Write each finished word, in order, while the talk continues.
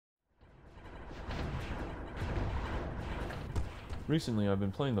Recently, I've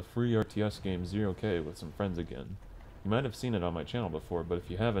been playing the free RTS game 0K with some friends again. You might have seen it on my channel before, but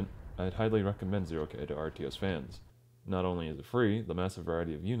if you haven't, I'd highly recommend 0K to RTS fans. Not only is it free, the massive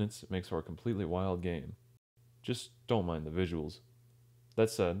variety of units makes for a completely wild game. Just don't mind the visuals. That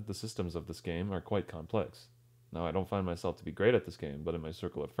said, the systems of this game are quite complex. Now, I don't find myself to be great at this game, but in my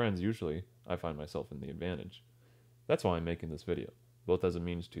circle of friends, usually, I find myself in the advantage. That's why I'm making this video, both as a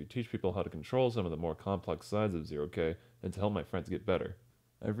means to teach people how to control some of the more complex sides of 0K and to help my friends get better.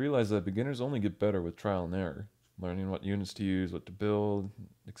 I've realized that beginners only get better with trial and error, learning what units to use, what to build,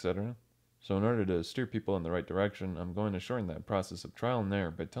 etc. So in order to steer people in the right direction, I'm going to shorten that process of trial and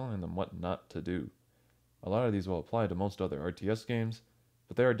error by telling them what not to do. A lot of these will apply to most other RTS games,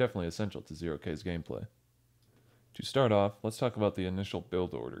 but they are definitely essential to 0K's gameplay. To start off, let's talk about the initial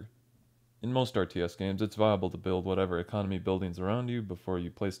build order. In most RTS games, it's viable to build whatever economy buildings around you before you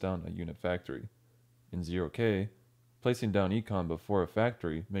place down a unit factory. In 0K, placing down econ before a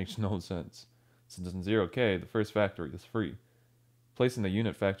factory makes no sense, since in 0K, the first factory is free. Placing the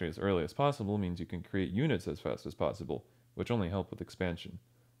unit factory as early as possible means you can create units as fast as possible, which only help with expansion.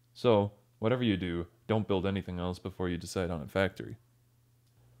 So, whatever you do, don't build anything else before you decide on a factory.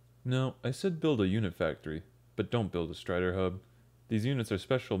 No, I said build a unit factory, but don't build a Strider hub. These units are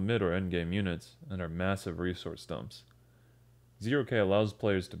special mid or endgame units, and are massive resource dumps. 0K allows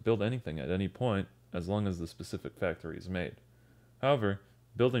players to build anything at any point, as long as the specific factory is made. However,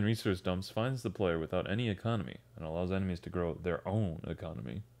 building resource dumps finds the player without any economy, and allows enemies to grow their own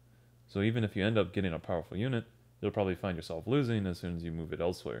economy. So even if you end up getting a powerful unit, you'll probably find yourself losing as soon as you move it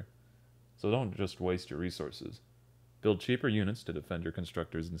elsewhere. So don't just waste your resources. Build cheaper units to defend your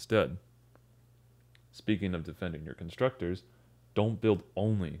constructors instead. Speaking of defending your constructors, don't build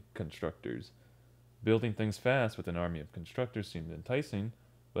only constructors. Building things fast with an army of constructors seems enticing,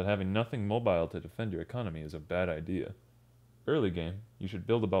 but having nothing mobile to defend your economy is a bad idea. Early game, you should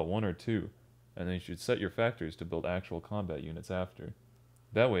build about 1 or 2, and then you should set your factories to build actual combat units after.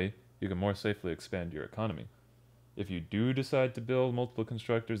 That way, you can more safely expand your economy. If you do decide to build multiple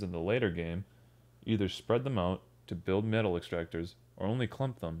constructors in the later game, either spread them out to build metal extractors, or only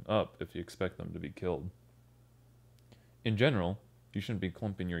clump them up if you expect them to be killed. In general, you shouldn't be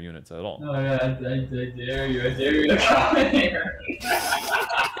clumping your units at all. Oh yeah, I dare you to come in here.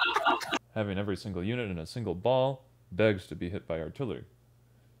 Having every single unit in a single ball begs to be hit by artillery.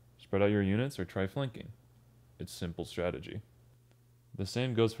 Spread out your units or try flanking. It's simple strategy. The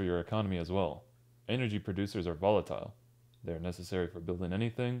same goes for your economy as well. Energy producers are volatile. They are necessary for building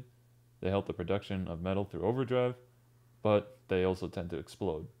anything. They help the production of metal through overdrive, but they also tend to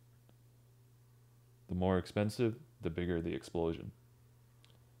explode. The more expensive, the bigger the explosion.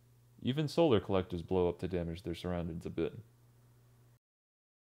 Even solar collectors blow up to damage their surroundings a bit.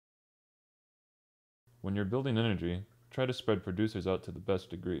 When you're building energy, try to spread producers out to the best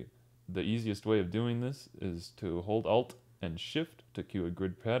degree. The easiest way of doing this is to hold Alt and Shift to cue a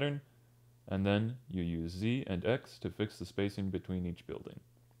grid pattern, and then you use Z and X to fix the spacing between each building.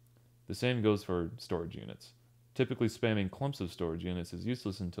 The same goes for storage units. Typically spamming clumps of storage units is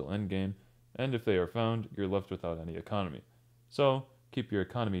useless until endgame, and if they are found, you're left without any economy. So, keep your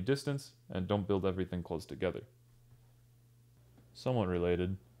economy distance, and don't build everything close together. Somewhat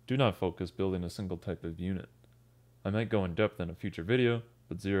related, do not focus building a single type of unit. I might go in depth in a future video,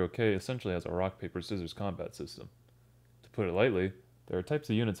 but 0K essentially has a rock, paper, scissors combat system. To put it lightly, there are types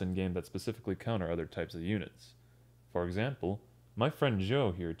of units in game that specifically counter other types of units. For example, my friend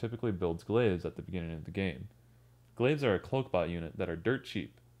Joe here typically builds glaives at the beginning of the game. Glaives are a cloakbot unit that are dirt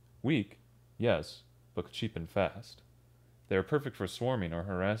cheap. Weak, yes, but cheap and fast. They are perfect for swarming or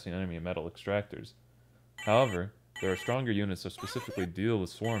harassing enemy metal extractors. However, there are stronger units that specifically deal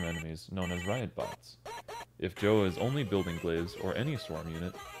with swarm enemies, known as riot bots. If Joe is only building glaives or any swarm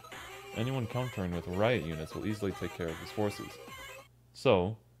unit, anyone countering with riot units will easily take care of his forces.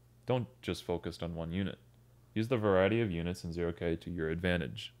 So, don't just focus on one unit. Use the variety of units in 0K to your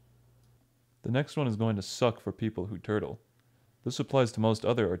advantage. The next one is going to suck for people who turtle. This applies to most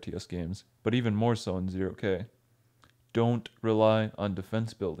other RTS games, but even more so in 0K. Don't rely on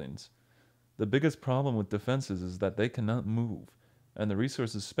defense buildings. The biggest problem with defenses is that they cannot move, and the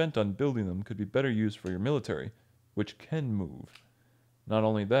resources spent on building them could be better used for your military, which can move. Not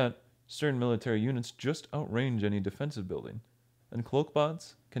only that, certain military units just outrange any defensive building, and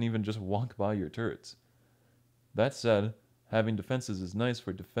cloakbots can even just walk by your turrets. That said, having defenses is nice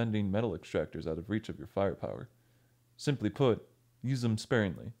for defending metal extractors out of reach of your firepower. Simply put, use them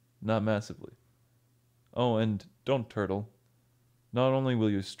sparingly, not massively. Oh, and don't turtle. Not only will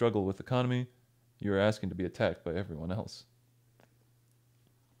you struggle with economy, you are asking to be attacked by everyone else.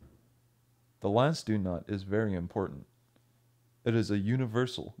 The last do not is very important. It is a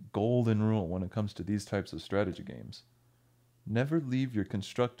universal, golden rule when it comes to these types of strategy games. Never leave your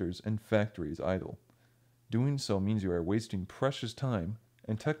constructors and factories idle. Doing so means you are wasting precious time,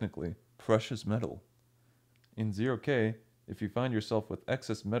 and technically, precious metal. In 0K, if you find yourself with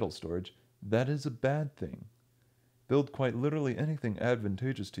excess metal storage, that is a bad thing. Build quite literally anything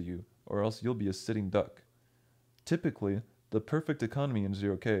advantageous to you, or else you'll be a sitting duck. Typically, the perfect economy in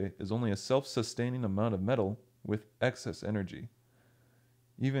 0K is only a self-sustaining amount of metal with excess energy.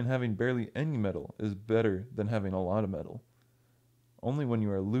 Even having barely any metal is better than having a lot of metal. Only when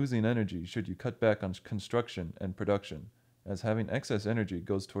you are losing energy should you cut back on construction and production, as having excess energy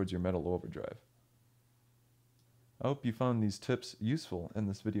goes towards your metal overdrive. I hope you found these tips useful and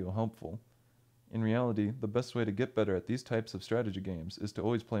this video helpful. In reality, the best way to get better at these types of strategy games is to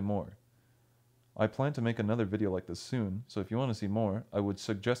always play more. I plan to make another video like this soon, so if you want to see more, I would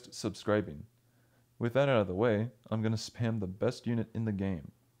suggest subscribing. With that out of the way, I'm going to spam the best unit in the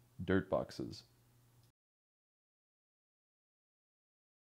game, dirt boxes.